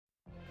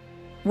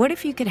What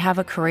if you could have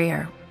a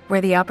career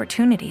where the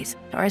opportunities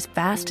are as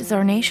vast as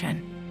our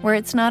nation, where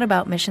it's not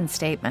about mission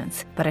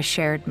statements, but a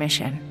shared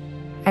mission?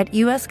 At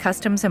U.S.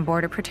 Customs and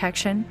Border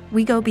Protection,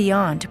 we go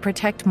beyond to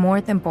protect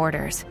more than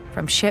borders.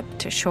 From ship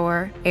to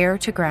shore, air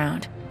to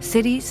ground,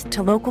 cities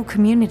to local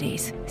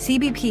communities,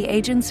 CBP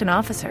agents and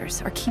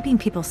officers are keeping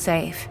people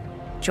safe.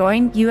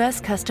 Join U.S.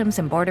 Customs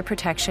and Border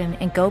Protection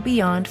and go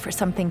beyond for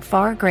something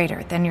far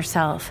greater than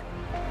yourself.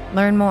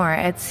 Learn more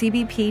at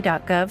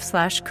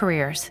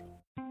cbp.gov/careers.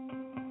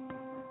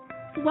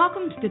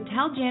 Welcome to the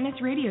Tell Janus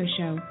radio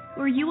show,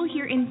 where you will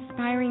hear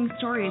inspiring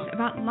stories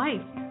about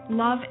life,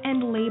 love,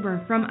 and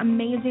labor from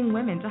amazing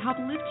women to help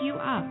lift you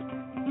up.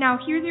 Now,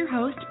 here's your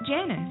host,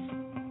 Janus.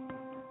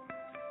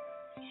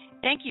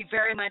 Thank you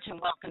very much and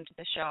welcome to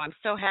the show. I'm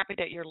so happy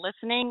that you're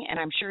listening, and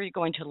I'm sure you're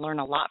going to learn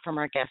a lot from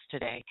our guest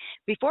today.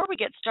 Before we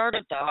get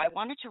started, though, I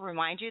wanted to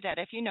remind you that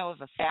if you know of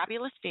a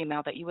fabulous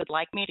female that you would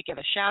like me to give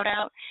a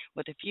shout-out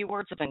with a few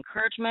words of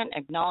encouragement,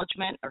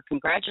 acknowledgement, or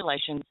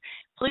congratulations,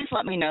 please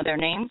let me know their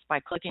names by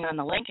clicking on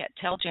the link at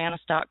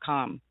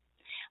telljanus.com.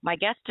 My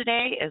guest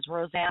today is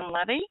Rosann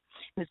Levy,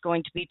 who's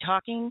going to be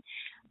talking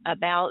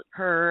about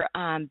her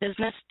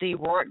business, the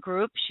Roart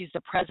Group. She's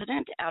the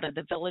president out of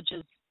the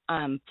Villages,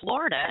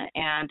 Florida,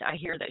 and I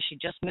hear that she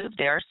just moved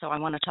there, so I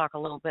want to talk a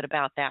little bit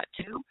about that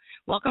too.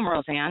 Welcome,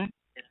 Rosann.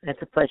 It's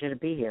a pleasure to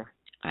be here.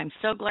 I'm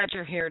so glad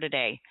you're here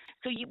today.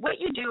 So what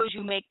you do is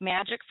you make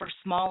magic for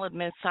small and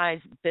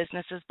mid-sized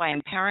businesses by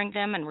empowering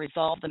them and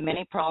resolve the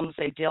many problems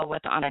they deal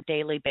with on a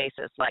daily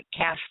basis, like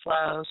cash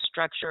flow,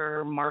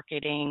 structure,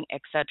 marketing,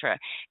 etc.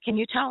 Can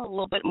you tell a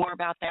little bit more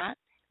about that?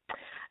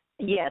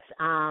 Yes,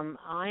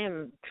 I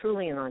am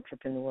truly an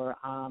entrepreneur.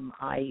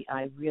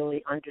 I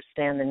really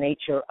understand the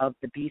nature of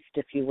the beast,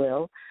 if you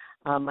will.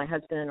 My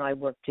husband and I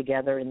work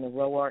together in the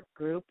Roart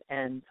Group,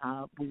 and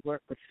we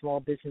work with small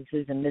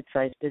businesses and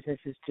mid-sized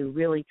businesses to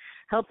really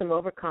help them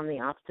overcome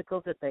the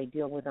obstacles that they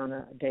deal with on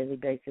a daily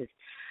basis.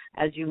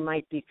 As you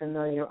might be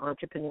familiar,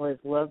 entrepreneurs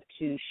love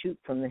to shoot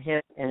from the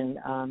hip and,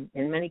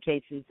 in many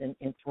cases, and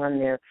run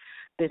their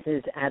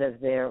business out of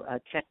their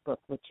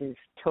checkbook, which is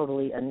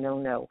totally a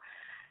no-no.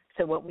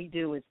 So what we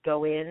do is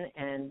go in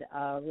and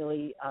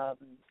really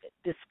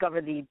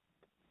discover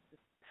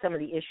some of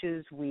the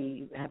issues.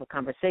 We have a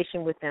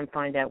conversation with them,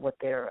 find out what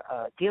they're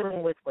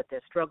dealing with, what their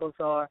struggles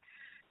are,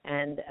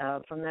 and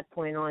from that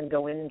point on,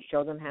 go in and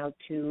show them how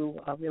to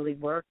really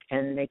work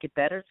and make it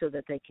better so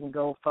that they can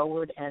go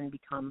forward and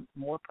become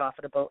more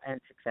profitable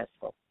and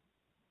successful.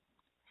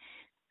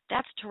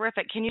 That's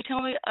terrific. Can you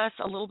tell us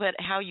a little bit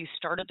how you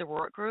started the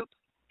Roart Group?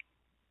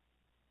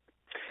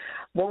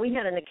 Well, we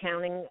had an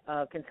accounting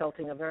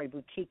consulting, a very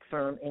boutique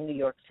firm in New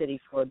York City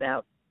for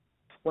about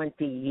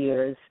 20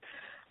 years.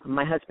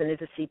 My husband is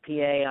a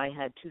CPA. I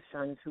had two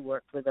sons who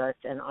worked with us,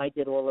 and I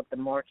did all of the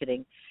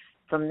marketing.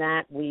 From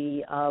that,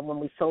 when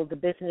we sold the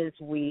business,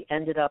 we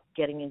ended up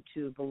getting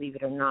into, believe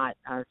it or not,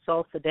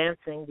 salsa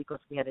dancing because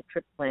we had a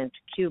trip planned to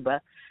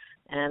Cuba.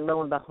 And lo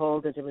and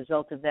behold, as a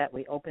result of that,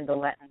 we opened a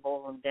Latin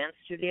ballroom dance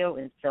studio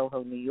in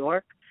Soho, New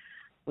York,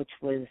 which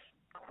was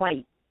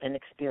quite an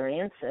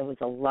experience. It was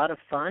a lot of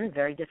fun,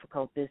 very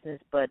difficult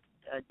business, but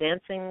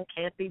dancing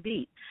can't be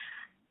beat.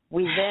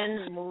 We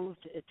then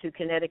moved to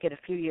Connecticut a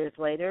few years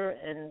later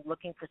and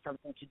looking for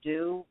something to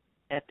do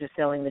after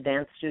selling the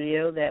dance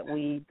studio that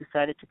we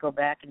decided to go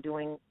back and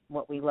doing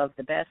what we love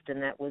the best, and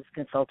that was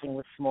consulting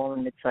with small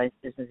and mid-sized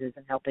businesses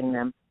and helping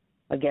them,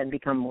 again,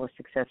 become more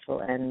successful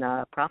and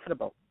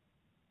profitable.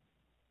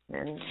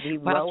 And the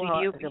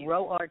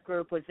Roart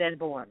Group was then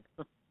born.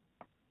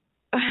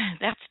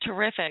 That's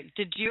terrific.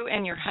 Did you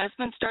and your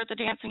husband start the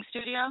dancing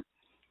studio?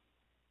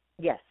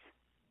 Yes.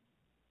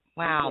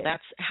 Wow,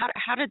 that's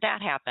how did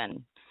that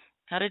happen?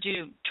 How did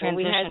you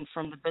transition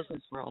from the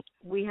business world?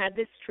 We had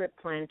this trip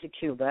planned to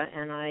Cuba,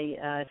 and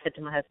I said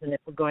to my husband, if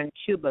we're going to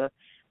Cuba,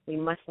 we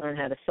must learn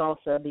how to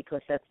salsa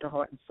because that's the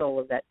heart and soul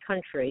of that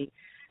country.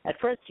 At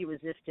first he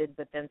resisted,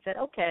 but then said,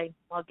 okay,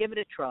 I'll give it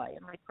a try.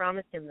 And I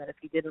promised him that if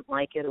he didn't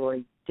like it or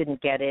he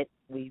didn't get it,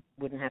 we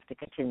wouldn't have to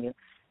continue.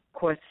 Of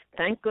course,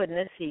 thank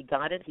goodness he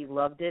got it, he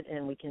loved it,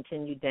 and we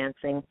continued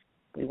dancing.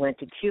 We went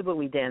to Cuba.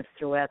 We danced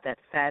throughout that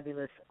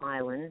fabulous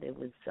island.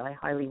 I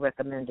highly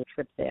recommend a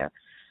trip there.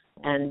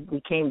 And we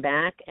came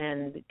back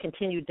and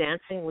continued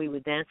dancing. We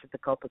would dance at the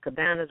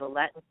Copacabana, the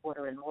Latin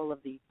Quarter, and all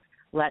of the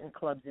Latin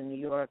clubs in New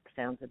York,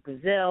 Sounds of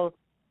Brazil.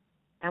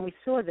 And we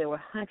saw there were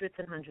hundreds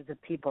and hundreds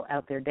of people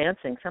out there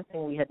dancing,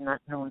 something we had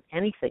not known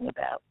anything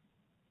about.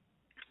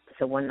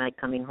 So one night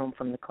coming home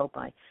from the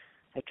Copa,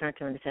 I turned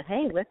to him and said,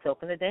 hey, let's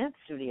open a dance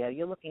studio.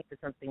 You're looking for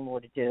something more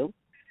to do.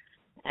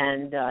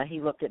 And he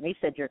looked at me,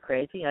 said, you're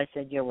crazy. I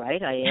said, you're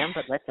right, I am,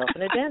 but let's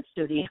open a dance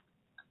studio.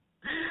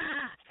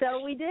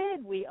 So we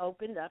did. We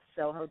opened up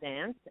Soho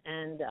Dance,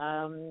 and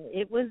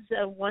it was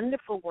a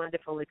wonderful,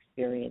 wonderful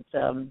experience.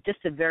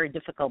 Just a very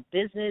difficult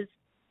business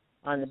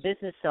on the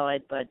business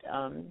side, but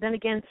then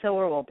again, so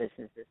are all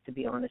businesses, to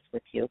be honest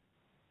with you.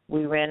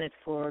 We ran it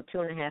for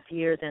 2.5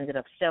 years, ended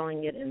up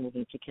selling it and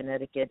moving to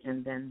Connecticut,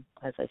 and then,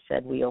 as I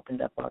said, we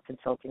opened up our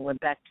consulting, went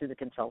back to the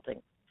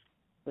consulting.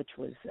 which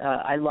was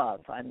I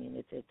love. I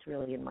mean, it's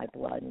really in my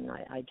blood, and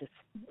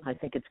I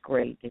think it's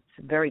great. It's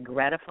very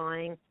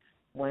gratifying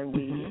when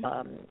we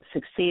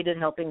succeed at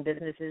helping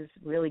businesses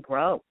really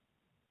grow.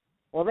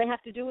 All they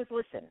have to do is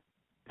listen.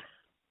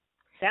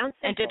 Sounds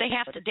simple, and did they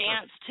have to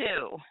dance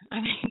too?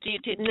 I mean,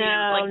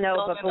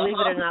 no, but believe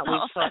it or not,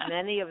 we've taught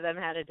many of them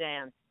how to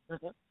dance.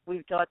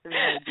 We've taught them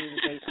how to do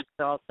the basic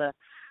salsa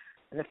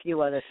and a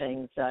few other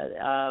things.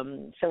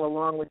 So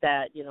along with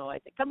that, I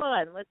think, come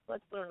on,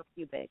 let's learn a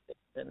few basics,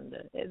 and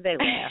they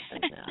laugh,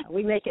 and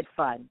we make it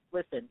fun.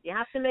 Listen, you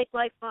have to make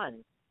life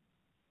fun.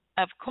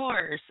 Of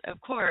course.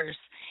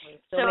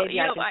 So maybe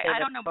I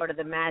don't know, part of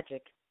the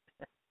magic.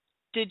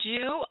 Did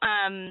you?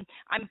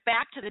 I'm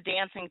back to the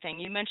dancing thing.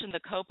 You mentioned the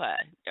Copa.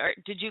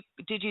 Did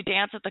you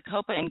dance at the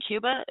Copa in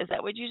Cuba? Is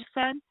that what you just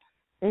said?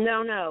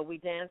 No. We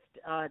danced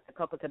at the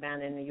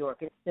Copacabana in New York.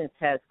 It since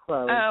has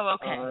closed. Oh,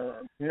 okay.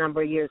 A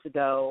number of years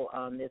ago,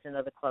 there's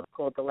another club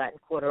called the Latin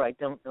Quarter. I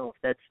don't know if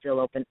that's still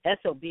open.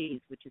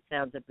 SOB's, which it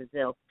sounds in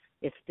Brazil,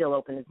 is still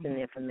open. It's been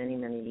there for many,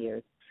 many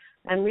years.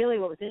 And really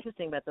what was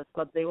interesting about those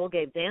clubs, they all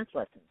gave dance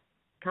lessons.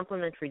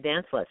 Complimentary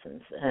dance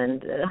lessons,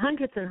 and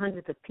hundreds and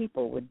hundreds of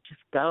people would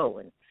just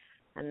go,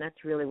 and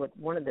that's really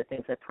one of the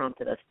things that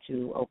prompted us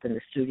to open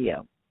the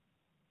studio.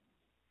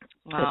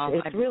 Wow,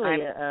 it's really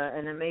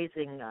an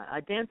amazing.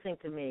 Dancing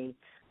to me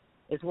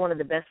is one of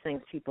the best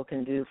things people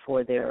can do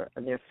for their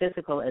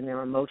physical and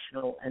their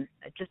emotional, and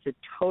just a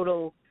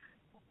total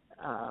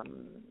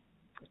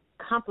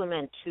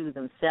compliment to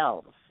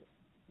themselves.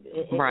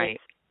 Right.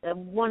 It's a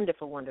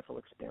wonderful, wonderful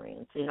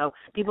experience.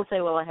 People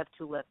say, well, I have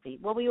two left feet.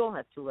 Well, we all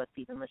have two left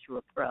feet unless you're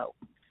a pro.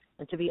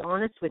 And to be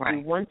honest with you,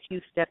 once you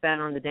step out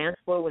on the dance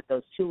floor with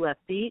those two left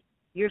feet,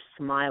 you're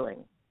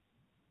smiling.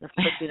 Of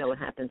course, you know what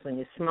happens when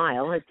you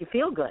smile. You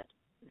feel good.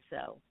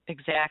 So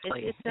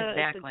Exactly. It's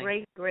a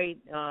great,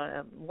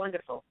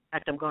 wonderful. In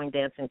fact, I'm going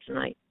dancing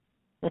tonight.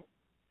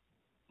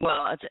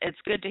 Well, it's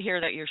good to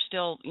hear that you're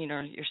still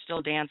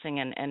dancing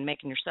and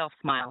making yourself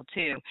smile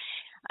too.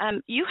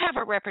 You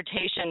have a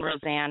reputation,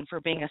 Rosann, for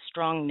being a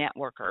strong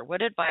networker.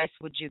 What advice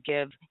would you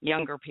give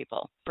younger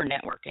people for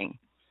networking?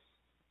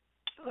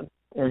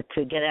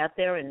 To get out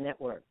there and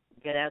network.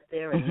 Get out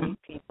there and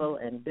meet people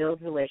and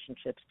build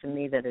relationships. To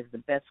me, that is the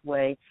best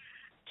way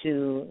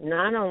to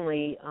not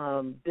only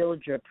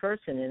build your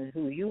person and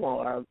who you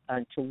are,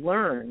 to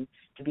learn,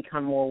 to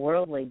become more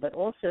worldly, but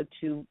also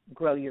to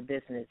grow your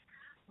business.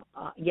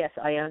 Yes,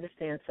 I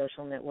understand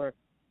social networking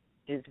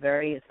is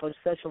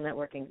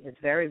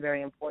very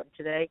very important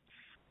today.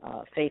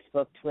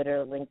 Facebook,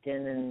 Twitter,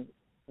 LinkedIn, and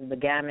the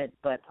gamut.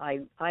 But I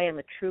am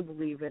a true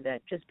believer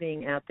that just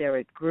being out there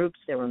at groups,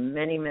 there are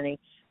many, many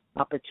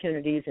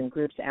opportunities and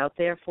groups out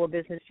there for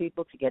business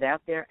people to get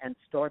out there and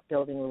start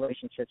building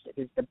relationships. It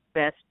is the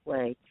best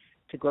way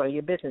to grow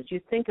your business.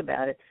 You think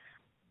about it.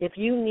 If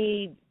you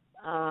need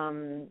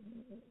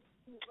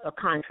a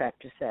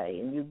contractor, say,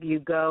 and you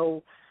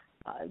go,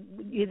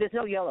 there's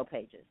no yellow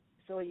pages.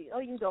 So you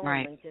can go on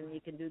LinkedIn,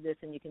 you can do this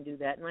and you can do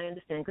that, and I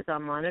understand because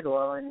I'm on it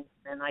all, and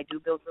I do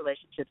build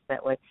relationships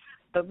that way.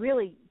 But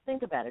really,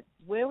 think about it.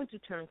 Where would you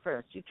turn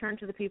first? You turn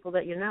to the people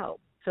that you know.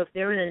 So if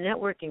they're in a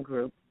networking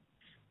group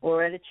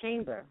or at a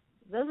chamber,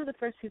 those are the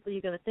first people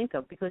you're going to think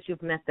of because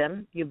you've met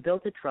them, you've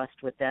built a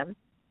trust with them.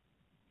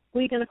 Who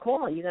are you going to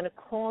call? You're going to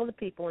call the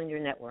people in your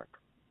network,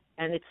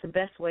 and it's the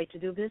best way to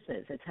do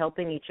business. It's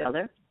helping each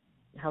other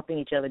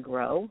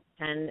grow,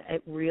 and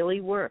it really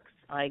works.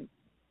 I'm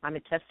a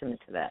testament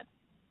to that.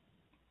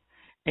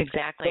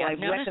 Exactly. So I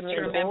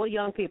recommend all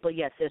young people,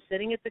 yes, they're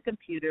sitting at the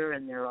computer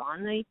and they're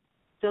on the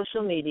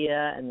social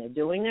media and they're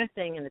doing their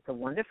thing, and it's a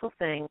wonderful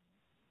thing,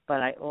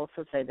 but I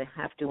also say they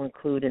have to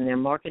include in their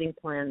marketing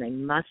plan, they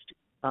must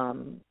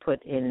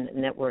put in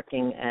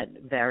networking at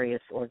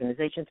various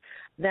organizations.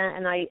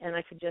 And I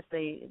suggest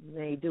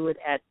they do it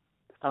at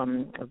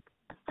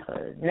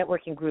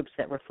networking groups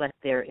that reflect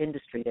their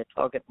industry, their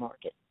target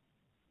market.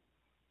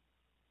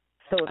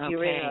 So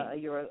if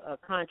you're a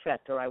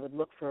contractor, I would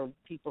look for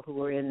people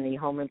who are in the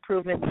home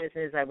improvement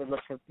business. I would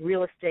look for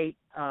real estate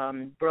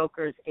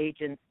brokers,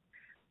 agents,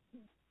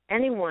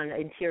 anyone,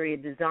 interior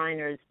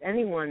designers,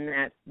 anyone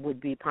that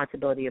would be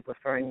possibility of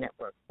referring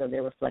networks. So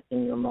they're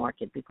reflecting your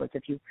market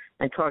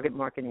and target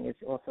marketing is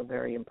also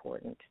very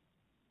important.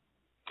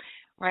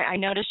 Right. I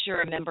noticed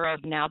you're a member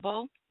of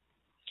NABO.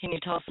 Can you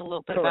tell us a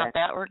little bit about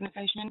that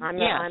organization?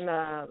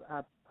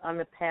 I'm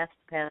a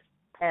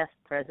past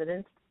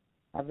president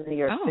of the New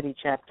York City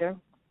chapter,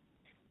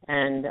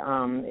 and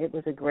it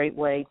was a great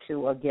way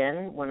to,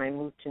 again, when I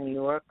moved to New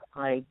York,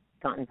 I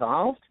got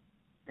involved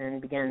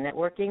and began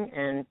networking,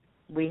 and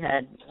we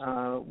had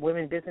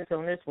women business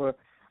owners were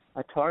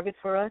a target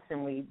for us,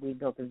 and we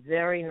built a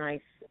very nice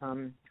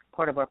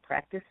part of our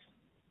practice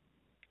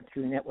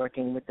through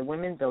networking with the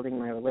women, building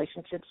my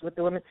relationships with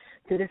the women.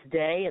 To this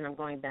day, and I'm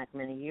going back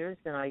many years,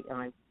 and I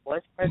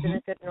was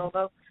president at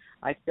Novo,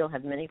 I still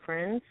have many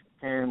friends,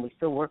 and we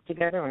still work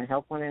together and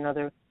help one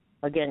another,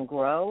 again,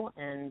 grow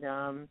and,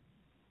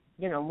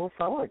 move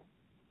forward.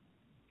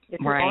 It's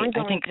an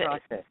ongoing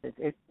process.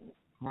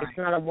 It's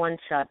not a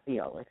one-shot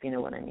deal, if you know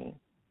what I mean.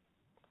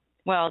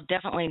 Well,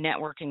 definitely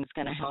networking is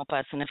going to help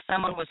us. And if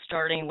someone was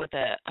starting with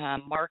a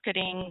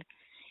marketing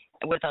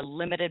with a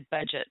limited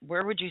budget,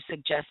 where would you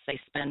suggest they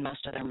spend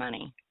most of their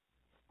money?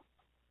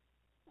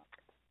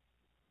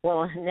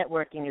 Well,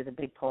 networking is a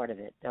big part of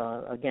it,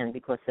 again,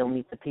 because they'll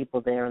meet the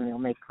people there and they'll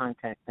make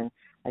contacts. And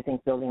I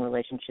think building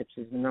relationships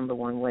is the number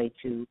one way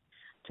to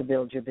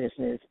build your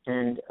business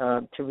and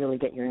to really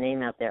get your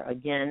name out there.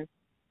 Again,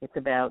 it's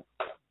about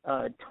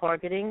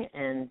targeting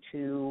and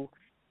to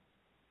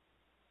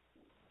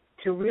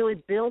really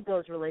build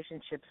those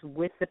relationships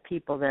with the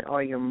people that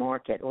are your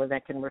market or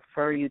that can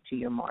refer you to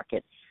your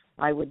market.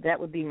 That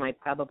would be my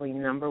probably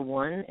number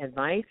one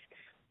advice.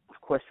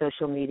 Of course,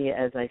 social media,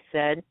 as I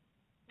said.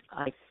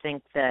 I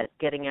think that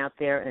getting out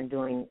there and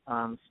doing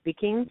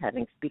speaking,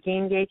 having speaking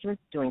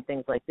engagements, doing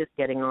things like this,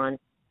 getting on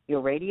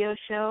your radio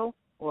show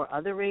or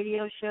other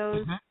radio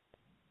shows,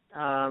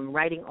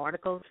 writing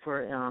articles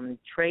for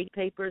trade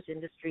papers,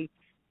 industry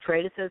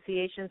trade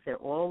associations. They're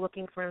all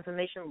looking for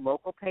information.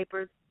 Local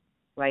papers,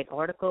 write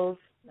articles,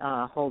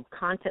 hold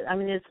content. I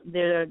mean,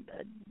 there are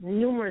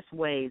numerous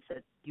ways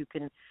that you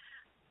can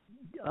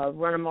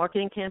run a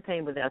marketing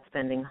campaign without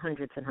spending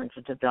hundreds and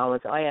hundreds of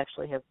dollars. I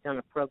actually have done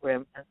a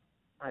program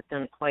I've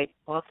done it quite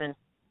often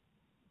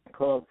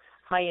called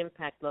High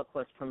Impact, Low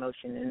Cost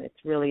Promotion, and it's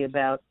really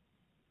about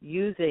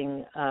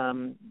using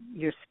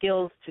your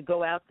skills to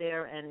go out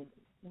there and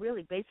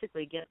really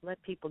basically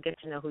let people get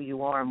to know who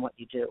you are and what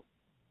you do.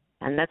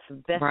 And that's the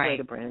best way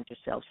to brand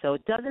yourself. So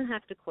it doesn't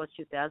have to cost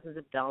you thousands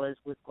of dollars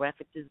with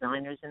graphic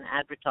designers and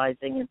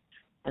advertising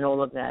and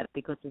all of that,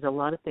 because there's a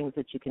lot of things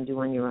that you can do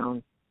on your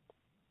own.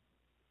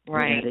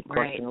 Right, it's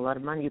costing a lot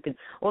of money. You can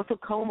also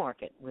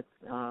co-market with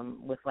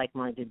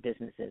like-minded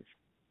businesses.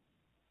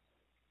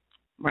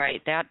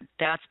 Right,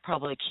 that's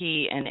probably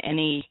key in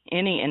any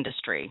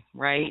industry,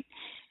 right?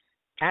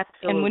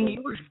 Absolutely.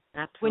 And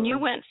when you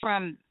went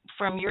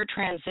from your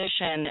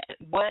transition,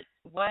 what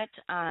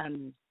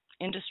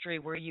industry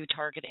were you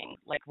targeting?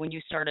 Like when you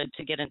started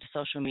to get into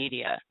social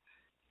media?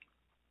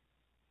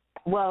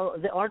 Well,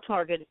 our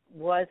target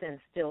was and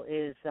still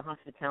is the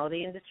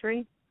hospitality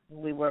industry.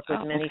 We work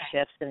with many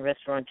chefs and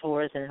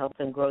restaurateurs and help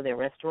them grow their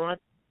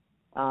restaurant,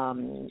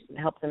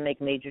 help them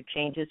make major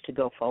changes to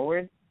go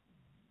forward,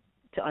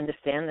 to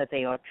understand that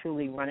they are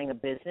truly running a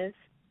business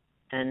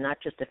and not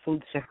just a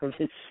food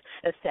service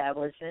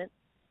establishment,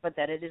 but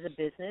that it is a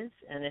business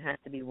and it has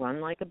to be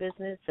run like a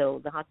business.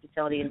 So the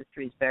hospitality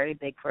industry is very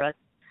big for us.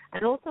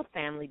 And also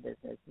family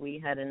business.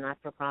 We had a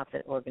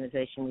not-for-profit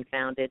organization we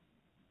founded,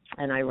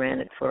 and I ran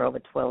it for over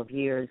 12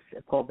 years,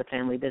 called the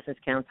Family Business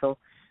Council.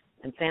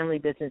 And family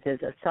businesses,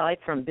 aside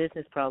from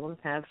business problems,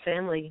 have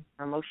family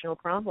emotional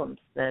problems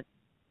that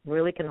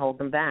really can hold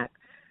them back.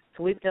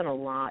 So we've done a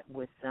lot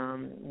with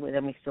and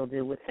we still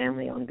do, with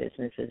family-owned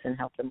businesses and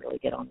help them really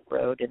get on the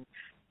road and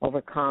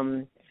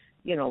overcome,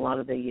 a lot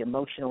of the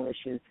emotional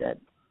issues that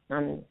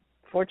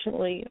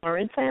unfortunately are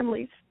in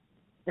families.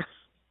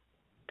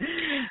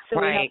 So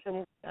we help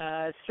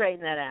them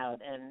straighten that out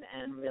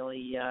and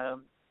really,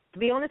 to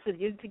be honest with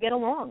you, to get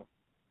along.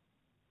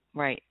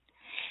 Right.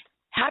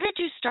 How did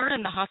you start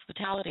in the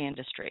hospitality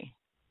industry?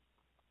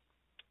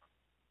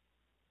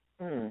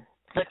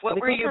 Like, what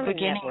were your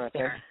beginnings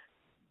there?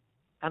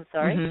 I'm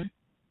sorry?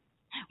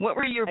 Mm-hmm. What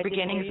were your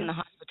beginnings in the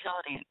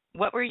hospitality?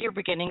 What were your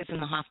beginnings in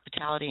the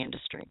hospitality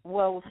industry?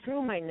 Well,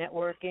 through my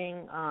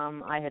networking,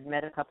 I had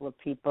met a couple of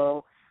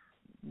people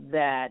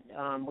that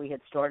we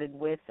had started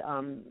with,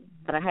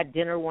 but I had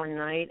dinner one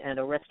night at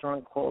a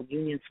restaurant called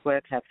Union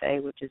Square Cafe,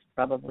 which is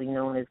probably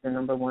known as the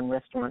number one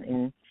restaurant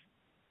in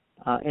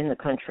the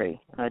country.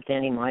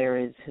 Danny Meyer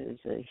is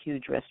a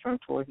huge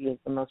restaurateur. He is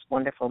the most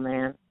wonderful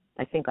man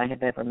I think I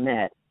have ever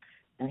met.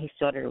 And he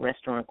started a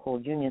restaurant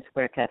called Union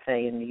Square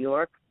Cafe in New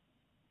York.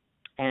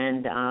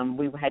 And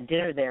we had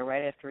dinner there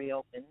right after he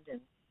opened,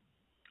 and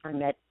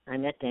I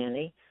met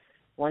Danny.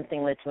 One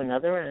thing led to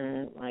another,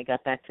 and I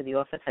got back to the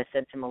office. I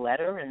sent him a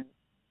letter and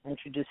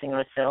introducing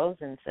ourselves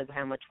and said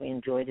how much we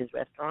enjoyed his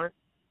restaurant.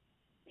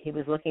 He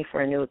was looking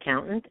for a new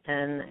accountant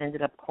and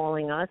ended up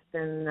calling us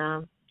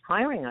and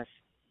hiring us.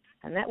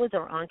 And that was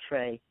our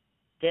entree.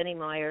 Danny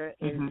Meyer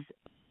is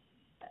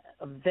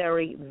a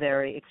very,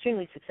 very,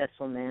 extremely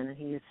successful man.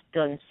 He has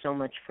done so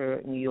much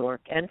for New York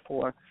and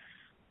for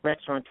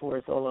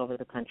restaurateurs all over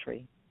the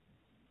country.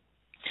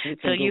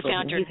 So you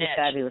found your niche. He's a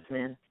fabulous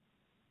man.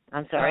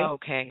 I'm sorry? Oh,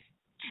 okay.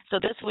 So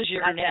this was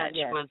your niche,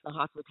 was the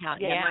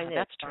hospitality. Yeah, my niche,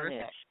 that's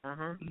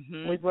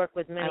terrific. We've worked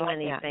with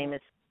many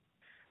famous,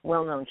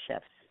 well-known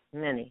chefs,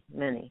 many.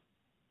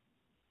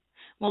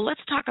 Well,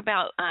 let's talk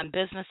about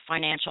business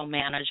financial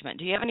management.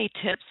 Do you have any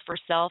tips for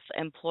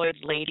self-employed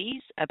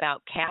ladies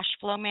about cash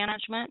flow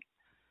management?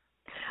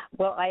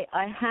 Well,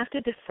 I have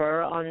to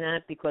defer on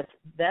that because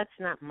that's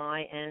not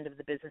my end of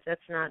the business.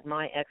 That's not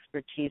my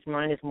expertise.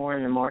 Mine is more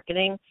in the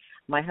marketing.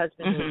 My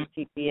husband, who's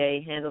a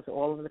CPA, handles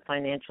all of the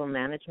financial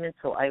management,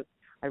 so I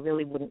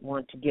really wouldn't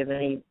want to give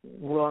any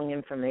wrong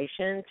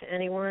information to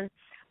anyone.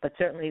 But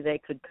certainly they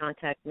could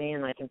contact me,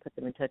 and I can put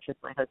them in touch with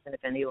my husband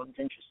if anyone's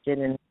interested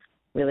in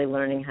really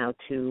learning how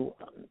to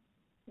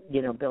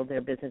build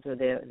their business or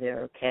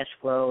their cash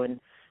flow and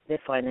their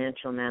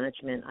financial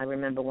management. I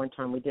remember one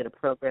time we did a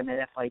program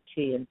at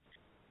FIT, and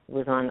it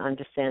was on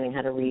understanding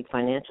how to read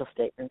financial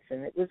statements,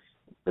 and it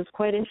was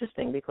quite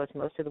interesting because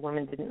most of the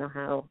women didn't know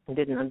how and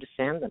didn't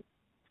understand them.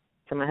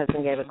 So my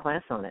husband gave a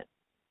class on it.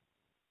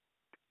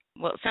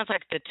 Well, it sounds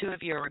like the two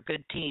of you are a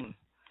good team.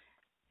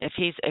 If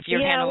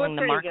you're handling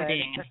the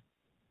marketing,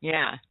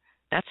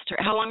 that's true.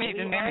 How long have you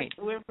been married?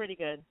 We're pretty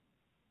good.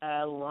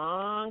 A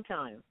long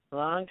time,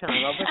 over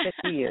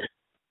 50 years.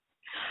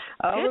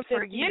 Good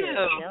for you.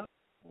 Years, yep.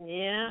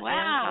 Yeah.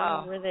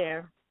 Wow. We're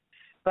there.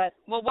 But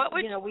what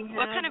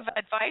kind of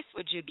advice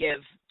would you give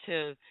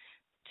to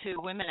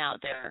women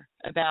out there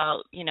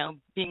about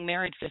being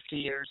married 50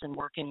 years and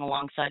working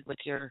alongside with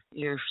your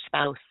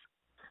spouse?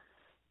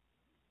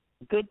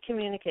 Good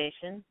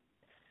communication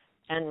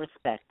and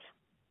respect.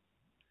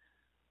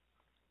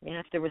 You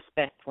have to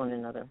respect one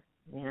another.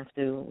 You have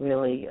to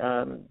really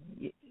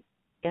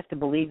you have to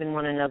believe in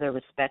one another,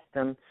 respect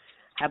them,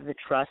 have the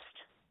trust,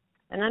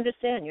 and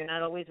understand you're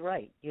not always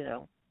right. It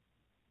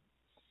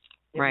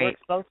works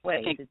both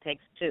ways. It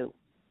takes two.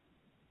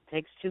 It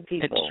takes two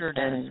people. It sure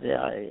does. And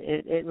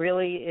it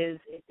really is.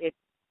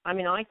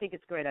 I think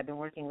it's great. I've been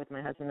working with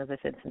my husband, as I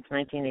said, since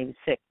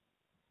 1986.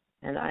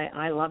 And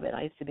I love it.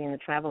 I used to be in the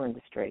travel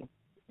industry,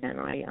 and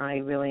I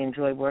really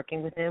enjoy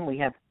working with him. We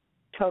have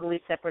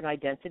totally separate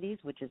identities,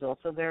 which is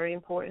also very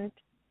important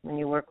when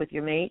you work with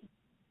your mate.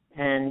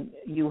 And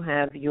you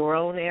have your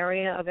own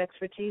area of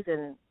expertise,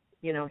 and,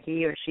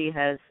 he or she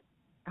has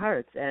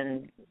hers.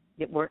 And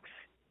it works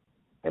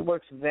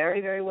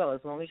very, very well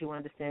as long as you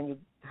understand you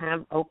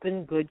have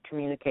open, good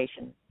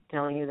communication. I'm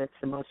telling you, that's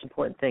the most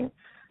important thing.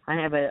 I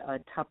have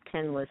a top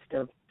 10 list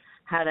of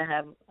how to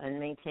have and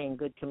maintain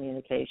good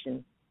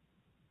communication.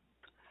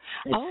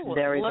 It's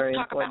very, very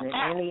important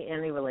in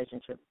any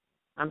relationship.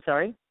 I'm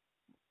sorry?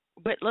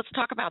 But let's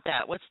talk about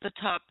that. What's the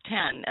top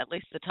 10, at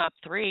least the top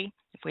 3,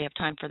 if we have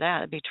time for that?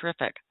 That'd be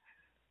terrific.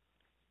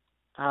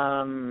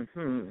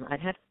 I'd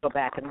have to go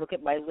back and look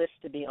at my list,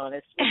 to be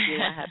honest with you.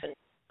 I haven't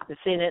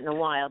seen it in a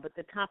while, but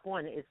the top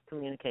one is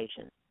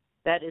communication.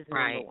 That is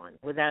number one,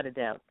 without a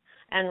doubt.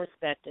 And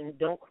respect, and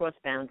don't cross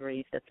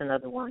boundaries. That's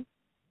another one.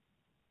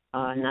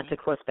 Not to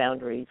cross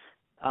boundaries.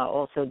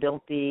 Also,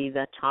 don't be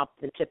the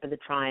tip of the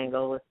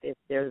triangle if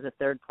there's a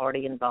third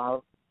party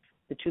involved.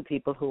 The two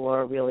people who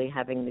are really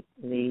having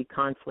the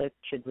conflict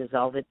should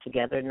resolve it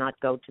together, not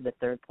go to the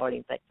third party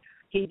and say,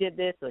 he did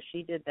this or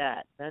she did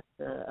that. That's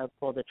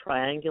called a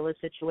triangular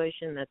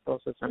situation. That's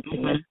also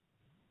something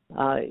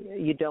that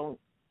you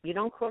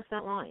don't cross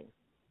that line.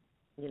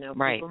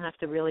 People have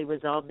to really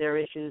resolve their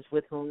issues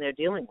with whom they're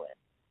dealing with.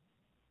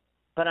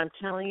 But I'm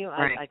telling you,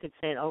 I could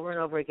say it over and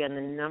over again,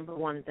 the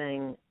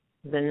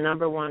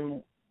number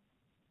one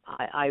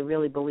I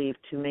really believe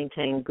to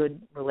maintain good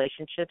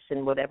relationships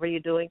in whatever you're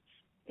doing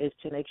is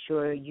to make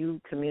sure you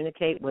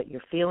communicate what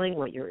you're feeling,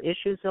 what your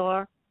issues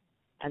are,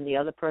 and the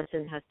other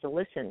person has to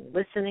listen.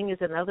 Listening is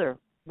another.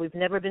 We've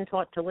never been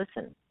taught to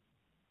listen.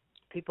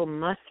 People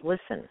must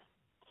listen.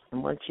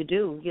 And once you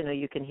do,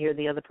 you can hear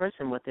the other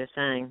person, what they're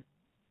saying.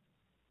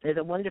 There's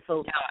a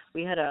wonderful,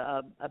 we had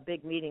a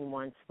big meeting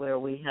once where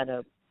we had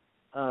a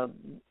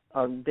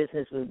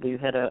business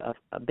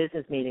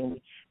meeting.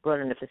 We brought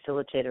in a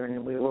facilitator,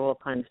 and we were all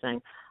kind of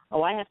saying,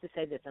 I have to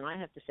say this, and I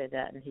have to say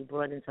that. And he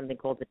brought in something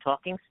called the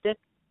talking stick,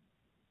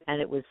 and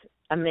it was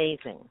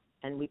amazing.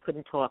 And we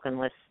couldn't talk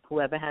unless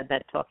whoever had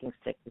that talking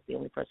stick was the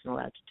only person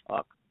allowed to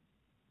talk.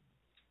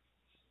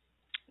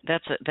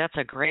 That's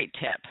a great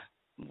tip.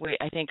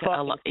 I think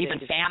even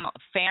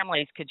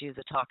families could use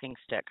a talking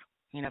stick.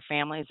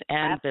 Families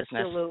and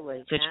business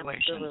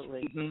situations.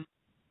 Absolutely.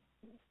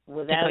 Mm-hmm.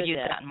 Without I use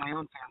that in my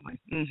own family.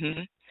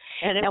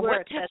 Mm-hmm. And it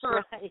works. That's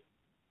right.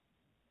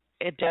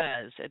 It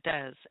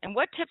does. And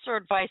what tips or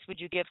advice would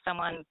you give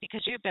someone,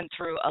 because you've been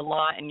through a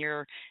lot in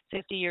your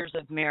 50 years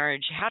of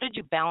marriage, how did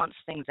you balance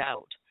things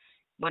out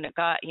when it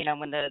got,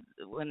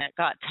 when it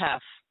got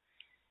tough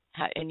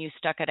and you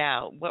stuck it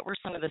out? What were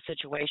some of the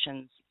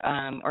situations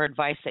or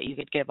advice that you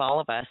could give all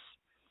of us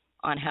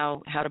on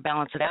how to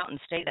balance it out and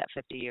stay that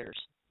 50 years?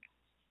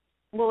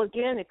 Well,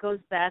 again, it goes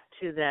back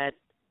to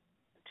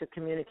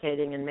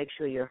communicating and make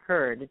sure you're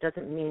heard. It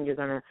doesn't mean you're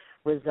going to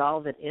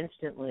resolve it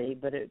instantly,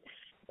 but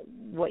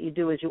what you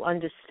do is you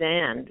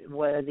understand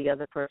whether the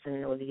other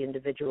person or the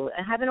individual,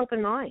 and have an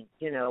open mind,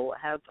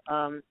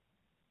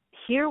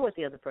 hear what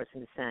the other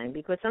person is saying,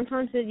 because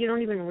sometimes you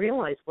don't even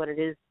realize what it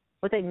is,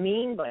 what they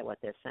mean by what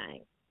they're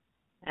saying.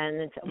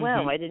 And it's,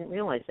 I didn't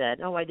realize that.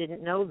 Oh, I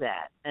didn't know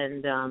that.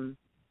 And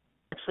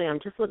actually, I'm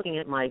just looking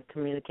at my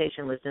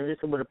communication list, and this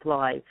would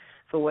apply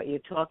for what you're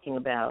talking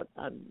about.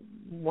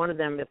 One of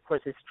them, of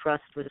course, is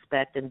trust,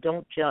 respect, and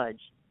don't judge.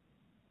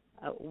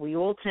 We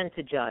all tend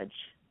to judge.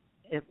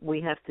 If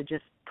we have to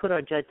just put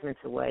our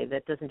judgments away,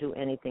 that doesn't do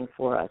anything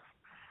for us.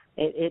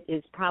 It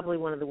is probably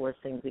one of the worst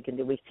things we can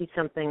do. We see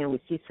something and we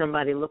see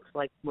somebody looks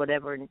like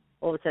whatever, and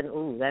all of a sudden,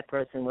 ooh, that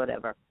person,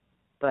 whatever.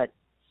 But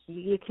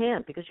you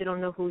can't, because you don't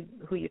know who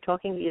you're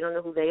talking to. You don't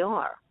know who they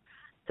are.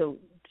 So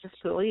just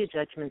put all your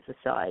judgments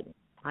aside.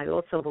 I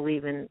also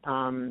believe in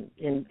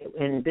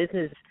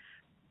business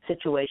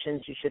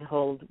situations, you should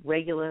hold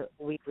regular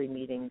weekly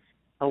meetings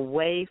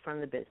away from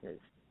the business.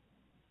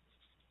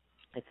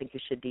 I think you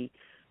should be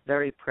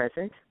very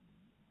present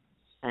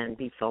and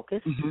be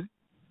focused.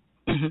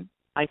 Mm-hmm. Mm-hmm.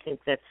 I think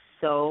that's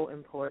so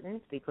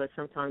important because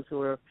sometimes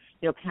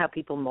how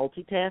people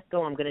multitask.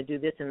 Oh, I'm going to do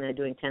this, and they're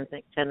doing 10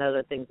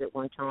 other things at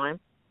one time.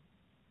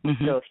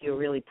 Mm-hmm. So if you're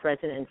really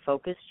present and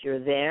focused,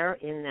 you're there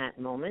in that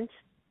moment.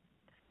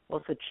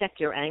 Also, check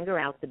your anger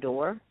out the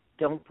door.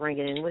 Don't bring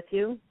it in with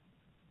you.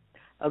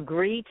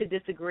 Agree to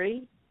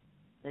disagree.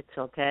 It's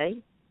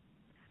okay.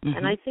 Mm-hmm.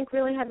 And I think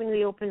really having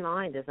the open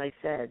mind, as I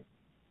said,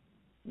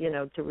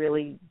 to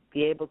really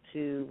be able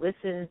to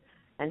listen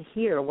and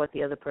hear what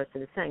the other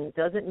person is saying. It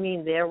doesn't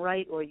mean they're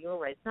right or you're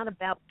right. It's not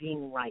about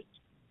being right.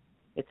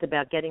 It's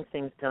about getting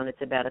things done.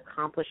 It's about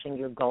accomplishing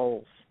your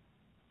goals.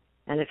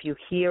 And if you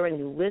hear and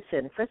you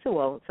listen, first of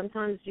all,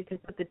 sometimes you can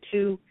put the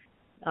two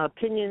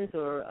opinions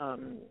or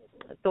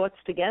thoughts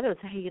together and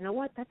say, hey, you know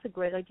what, that's a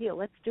great idea.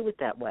 Let's do it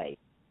that way.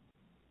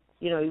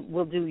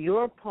 We'll do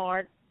your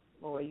part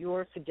or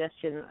your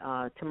suggestion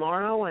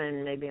tomorrow,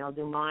 and maybe I'll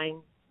do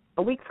mine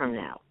a week from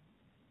now,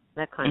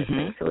 that kind of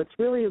thing. So it's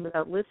really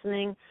about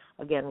listening,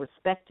 again,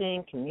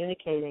 respecting,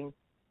 communicating,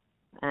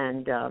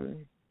 and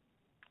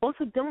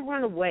also don't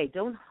run away.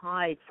 Don't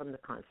hide from the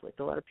conflict.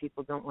 A lot of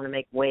people don't want to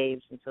make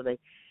waves, and so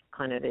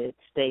it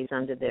stays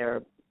under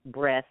their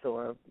breath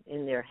or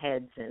in their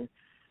heads, and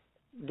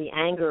the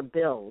anger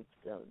builds.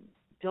 So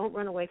don't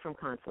run away from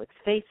conflicts.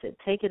 Face it.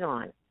 Take it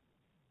on.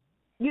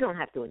 You don't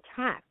have to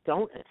attack.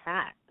 Don't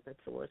attack. That's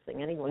the worst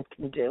thing anyone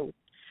can do.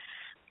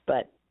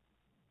 But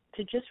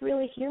to just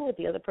really hear what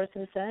the other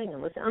person is saying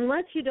and listen,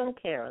 unless you don't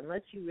care,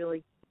 unless you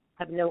really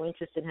have no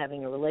interest in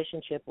having a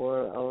relationship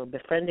or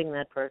befriending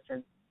that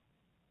person,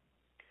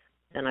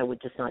 then I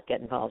would just not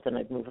get involved and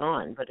I'd move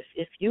on. But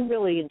if you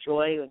really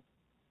enjoy and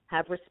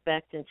have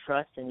respect and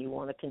trust and you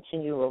want to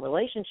continue a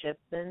relationship,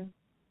 then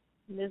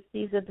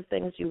these are the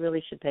things you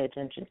really should pay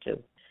attention to.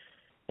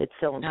 It's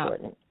so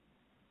important.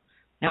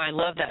 No, I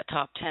love that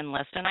top 10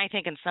 list, and I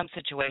think in some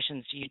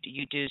situations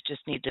you do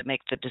just need to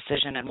make the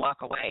decision and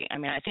walk away. I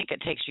mean, I think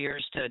it takes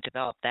years to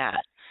develop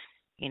that,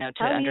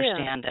 to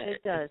understand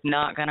that it's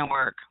not going to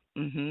work.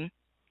 Mm-hmm.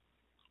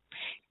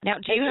 Now,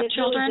 do you have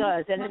children? It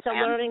really does, and it's a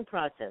learning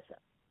process.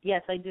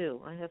 Yes, I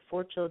do. I have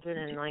 4 children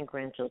and 9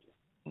 grandchildren.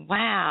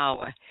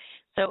 Wow.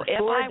 So if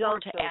I were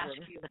to children. ask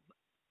you,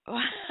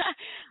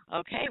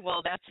 okay,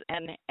 well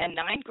and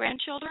 9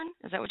 grandchildren?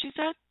 Is that what you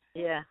said?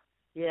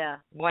 Yeah.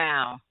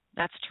 Wow.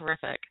 That's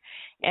terrific.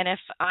 And if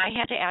I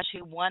had to ask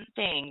you one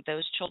thing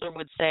those children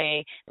would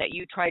say that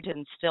you tried to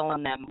instill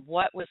in them,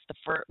 what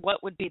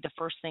would be the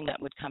first thing that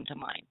would come to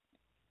mind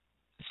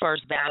as far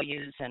as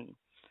values and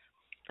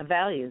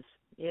values?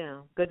 Yeah,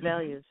 good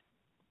values.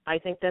 I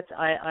think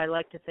I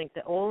like to think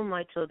that all of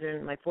my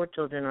children, my 4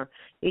 children,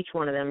 each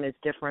one of them is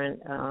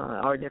different,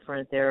 are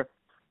different. They're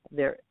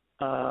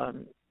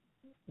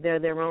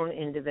their own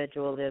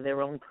individual. They're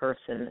their own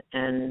person.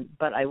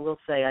 But I will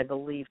say I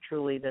believe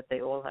truly that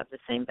they all have the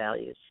same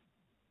values.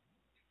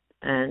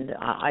 And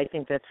I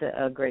think that's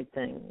a great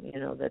thing,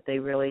 that they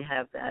really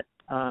have that.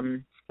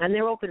 And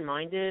they're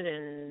open-minded.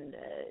 And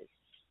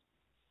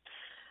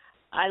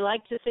I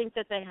like to think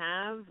that they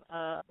have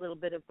a little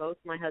bit of both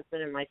my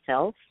husband and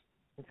myself.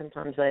 And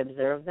sometimes I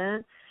observe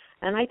that.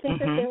 And I think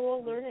that they're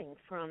all learning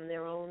from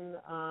their own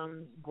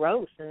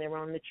growth and their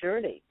own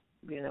maturity.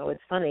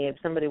 It's funny. If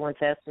somebody once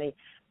asked me,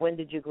 when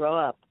did you grow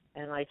up?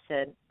 And I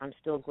said, I'm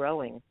still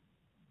growing.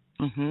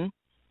 Mm-hmm.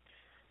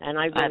 And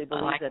I really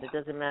believe that it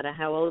doesn't matter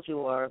how old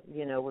you are.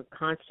 We're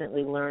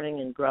constantly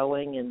learning and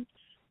growing and,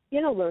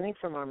 learning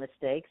from our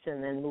mistakes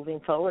and then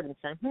moving forward and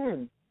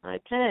saying,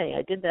 okay,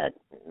 I did that.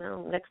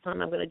 No, next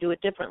time I'm going to do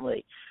it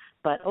differently.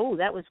 But,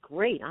 that was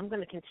great. I'm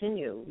going to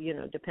continue,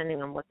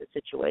 depending on what the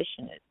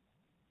situation is.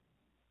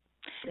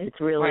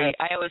 It's really, right.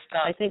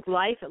 I think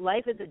life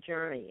is a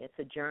journey. It's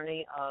a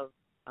journey of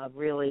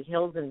really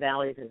hills and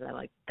valleys, as I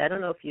like. I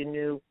don't know if you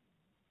knew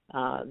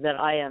that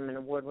I am an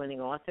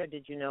award-winning author.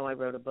 Did you know I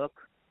wrote a book?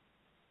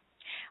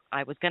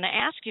 I was going to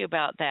ask you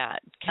about that.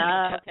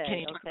 Can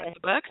you talk about the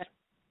book?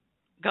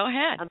 Go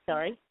ahead. I'm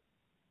sorry?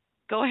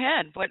 Go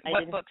ahead. What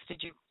books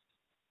did you?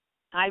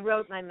 I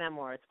wrote my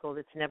memoir. It's called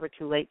It's Never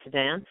Too Late to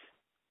Dance.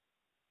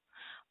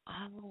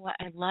 Oh,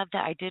 I love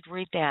that. I did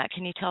read that.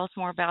 Can you tell us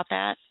more about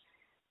that?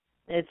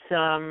 It's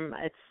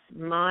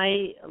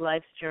my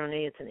life's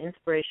journey. It's an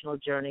inspirational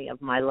journey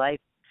of my life.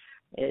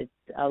 It's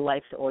a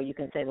life, or you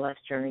can say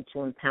life's journey to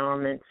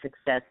empowerment,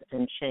 success,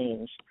 and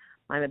change.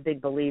 I'm a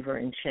big believer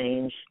in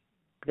change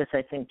because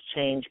I think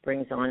change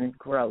brings on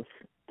growth,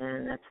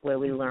 and that's where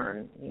we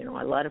learn.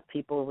 A lot of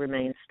people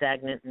remain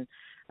stagnant and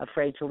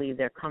afraid to leave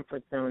their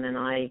comfort zone, and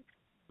I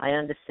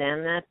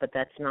understand that, but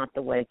that's not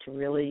the way to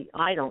really,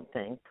 I don't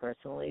think,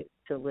 personally,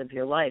 to live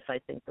your life. I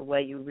think the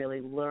way you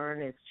really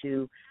learn is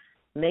to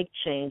make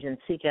change and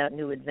seek out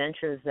new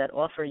adventures that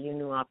offer you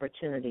new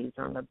opportunities.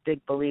 I'm a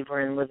big believer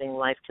in living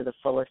life to the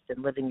fullest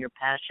and living your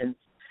passions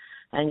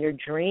and your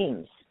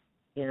dreams.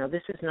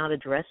 This is not a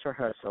dress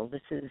rehearsal.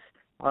 This is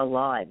our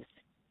lives.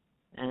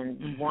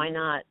 And why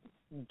not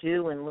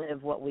do and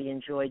live what we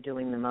enjoy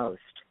doing the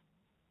most?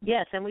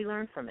 Yes, and we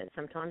learn from it.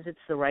 Sometimes it's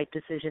the right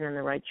decision and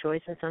the right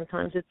choice, and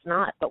sometimes it's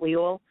not. But we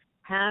all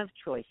have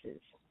choices.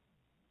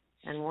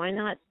 And why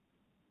not,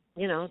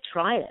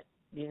 try it,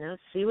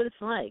 see what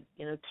it's like,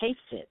 taste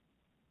it.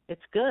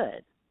 It's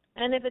good.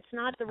 And if it's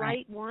not the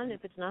right one,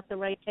 if it's not the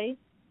right taste,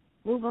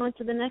 move on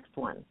to the next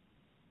one.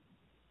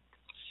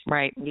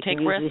 Right. Take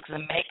risks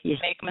and make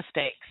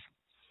mistakes.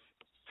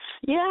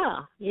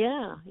 Yeah,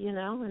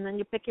 and then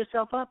you pick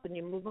yourself up and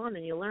you move on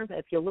and you learn.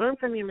 If you learn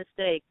from your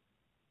mistake,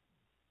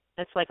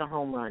 that's like a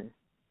home run,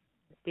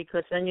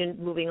 because then you're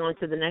moving on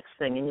to the next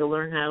thing and you'll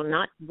learn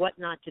what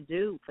not to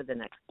do for the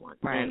next one.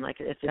 Right. And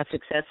if it's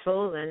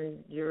successful,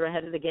 then you're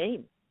ahead of the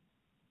game.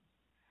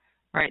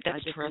 Right, that's I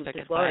just terrific moved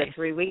to advice. Florida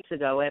 3 weeks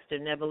ago after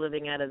never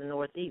living out of the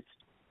Northeast.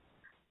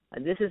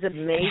 This is a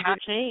major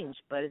change,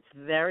 but it's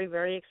very,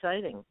 very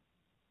exciting.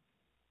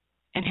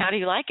 And how do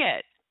you like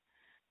it?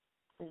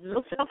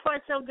 So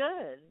far, so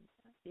good.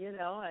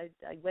 I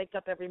wake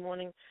up every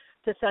morning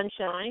to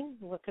sunshine.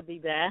 What could be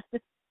bad?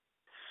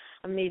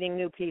 I'm meeting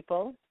new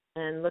people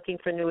and looking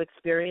for new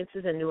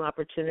experiences and new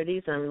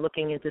opportunities. I'm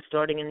looking into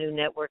starting a new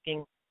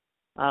networking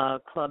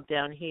club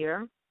down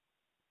here,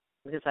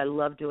 because I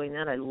love doing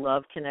that. I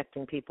love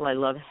connecting people. I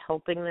love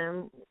helping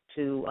them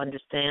to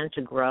understand,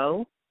 to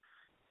grow,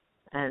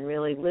 and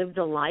really live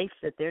the life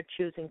that they're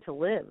choosing to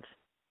live.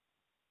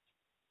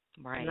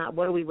 Right. Not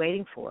what are we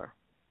waiting for?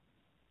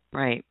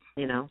 Right.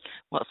 Well,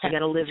 I got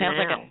to live sounds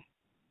now. like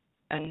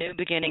a new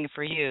beginning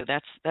for you.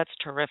 That's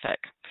terrific.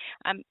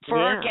 For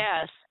our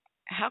guests,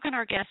 how can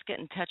our guests get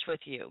in touch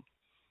with you?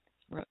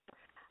 Well,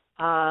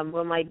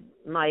 my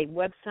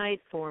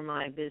website for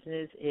my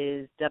business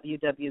is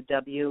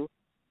www.theroart,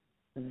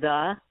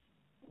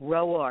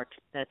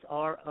 that's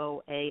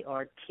ROART.com.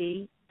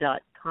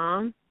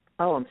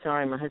 Oh, I'm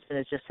sorry, my husband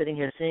is just sitting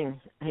here saying,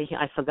 hey,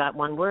 I forgot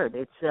one word.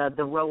 It's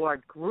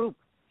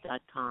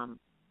theroartgroup.com.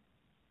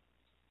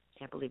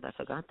 Can't believe I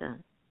forgot that.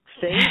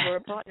 See, we're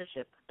a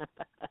partnership.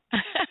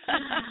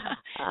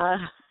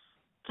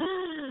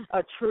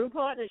 A true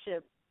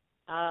partnership.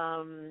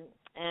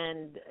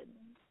 And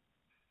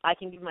I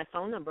can give my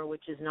phone number,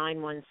 which is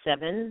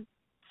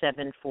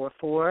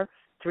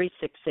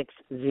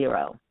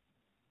 917-744-3660.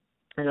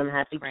 And I'm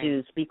happy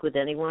to speak with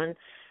anyone.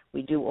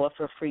 We do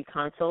offer free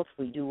consults.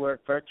 We do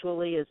work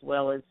virtually as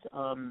well as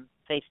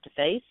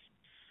face-to-face.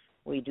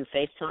 We do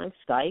FaceTime,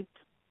 Skype,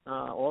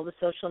 all the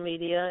social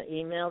media,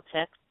 email,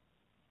 text,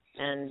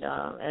 and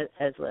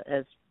as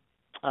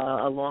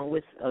along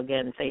with,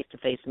 again,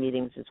 face-to-face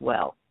meetings as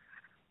well.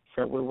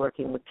 So we're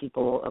working with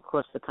people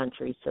across the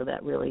country, so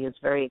that really is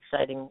very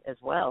exciting as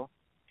well.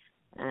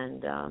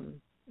 And,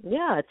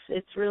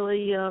 it's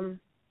really,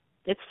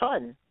 it's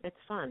fun. It's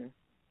fun.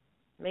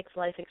 Makes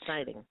life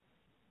exciting.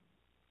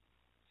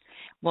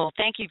 Well,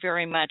 thank you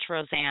very much,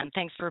 Rosann.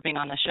 Thanks for being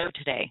on the show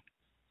today.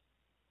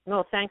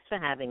 Well, thanks for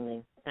having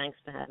me. I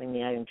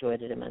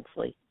enjoyed it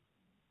immensely.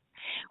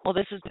 Well,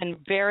 this has been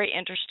very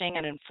interesting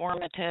and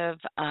informative.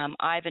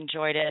 I've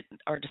enjoyed it.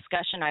 Our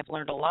discussion, I've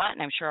learned a lot,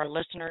 and I'm sure our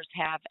listeners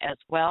have as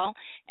well,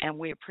 and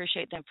we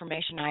appreciate the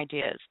information and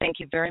ideas. Thank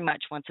you very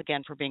much once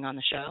again for being on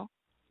the show.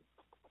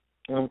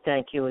 And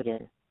thank you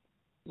again.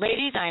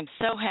 Ladies, I'm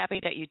so happy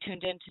that you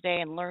tuned in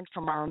today and learned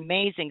from our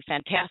amazing,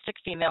 fantastic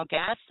female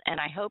guests, and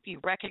I hope you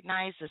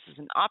recognize this is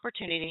an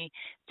opportunity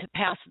to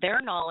pass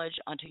their knowledge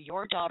onto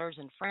your daughters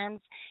and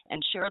friends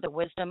and share the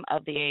wisdom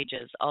of the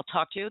ages. I'll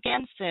talk to you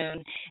again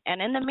soon,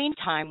 and in the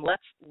meantime,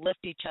 let's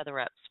lift each other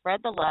up,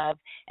 spread the love,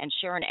 and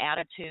share an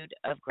attitude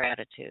of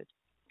gratitude.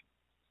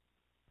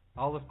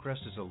 Olive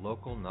Crest is a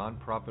local,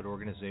 nonprofit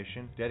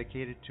organization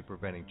dedicated to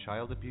preventing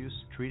child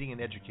abuse, treating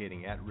and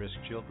educating at-risk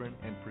children,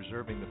 and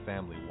preserving the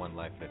family one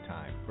life at a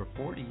time. For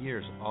 40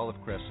 years,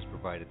 Olive Crest has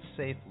provided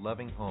safe,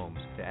 loving homes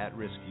to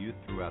at-risk youth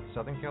throughout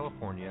Southern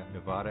California,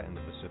 Nevada, and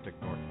the Pacific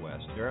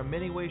Northwest. There are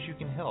many ways you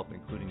can help,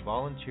 including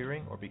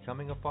volunteering or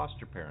becoming a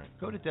foster parent.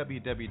 Go to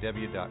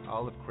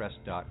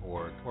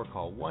www.olivecrest.org or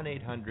call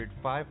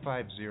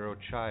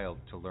 1-800-550-CHILD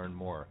to learn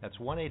more. That's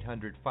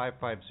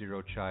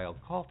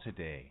 1-800-550-CHILD. Call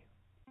today.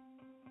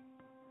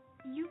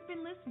 You've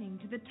been listening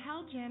to the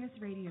Tell Janus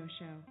radio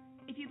show.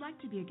 If you'd like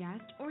to be a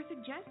guest or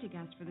suggest a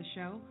guest for the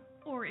show,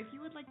 or if you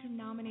would like to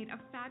nominate a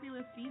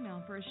fabulous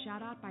female for a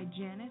shout-out by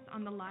Janus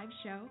on the live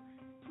show,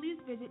 please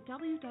visit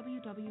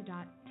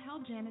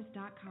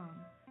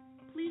www.telljanus.com.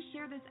 Please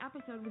share this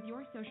episode with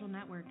your social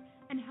network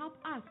and help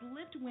us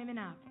lift women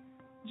up.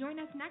 Join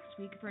us next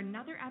week for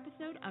another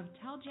episode of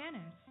Tell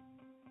Janus.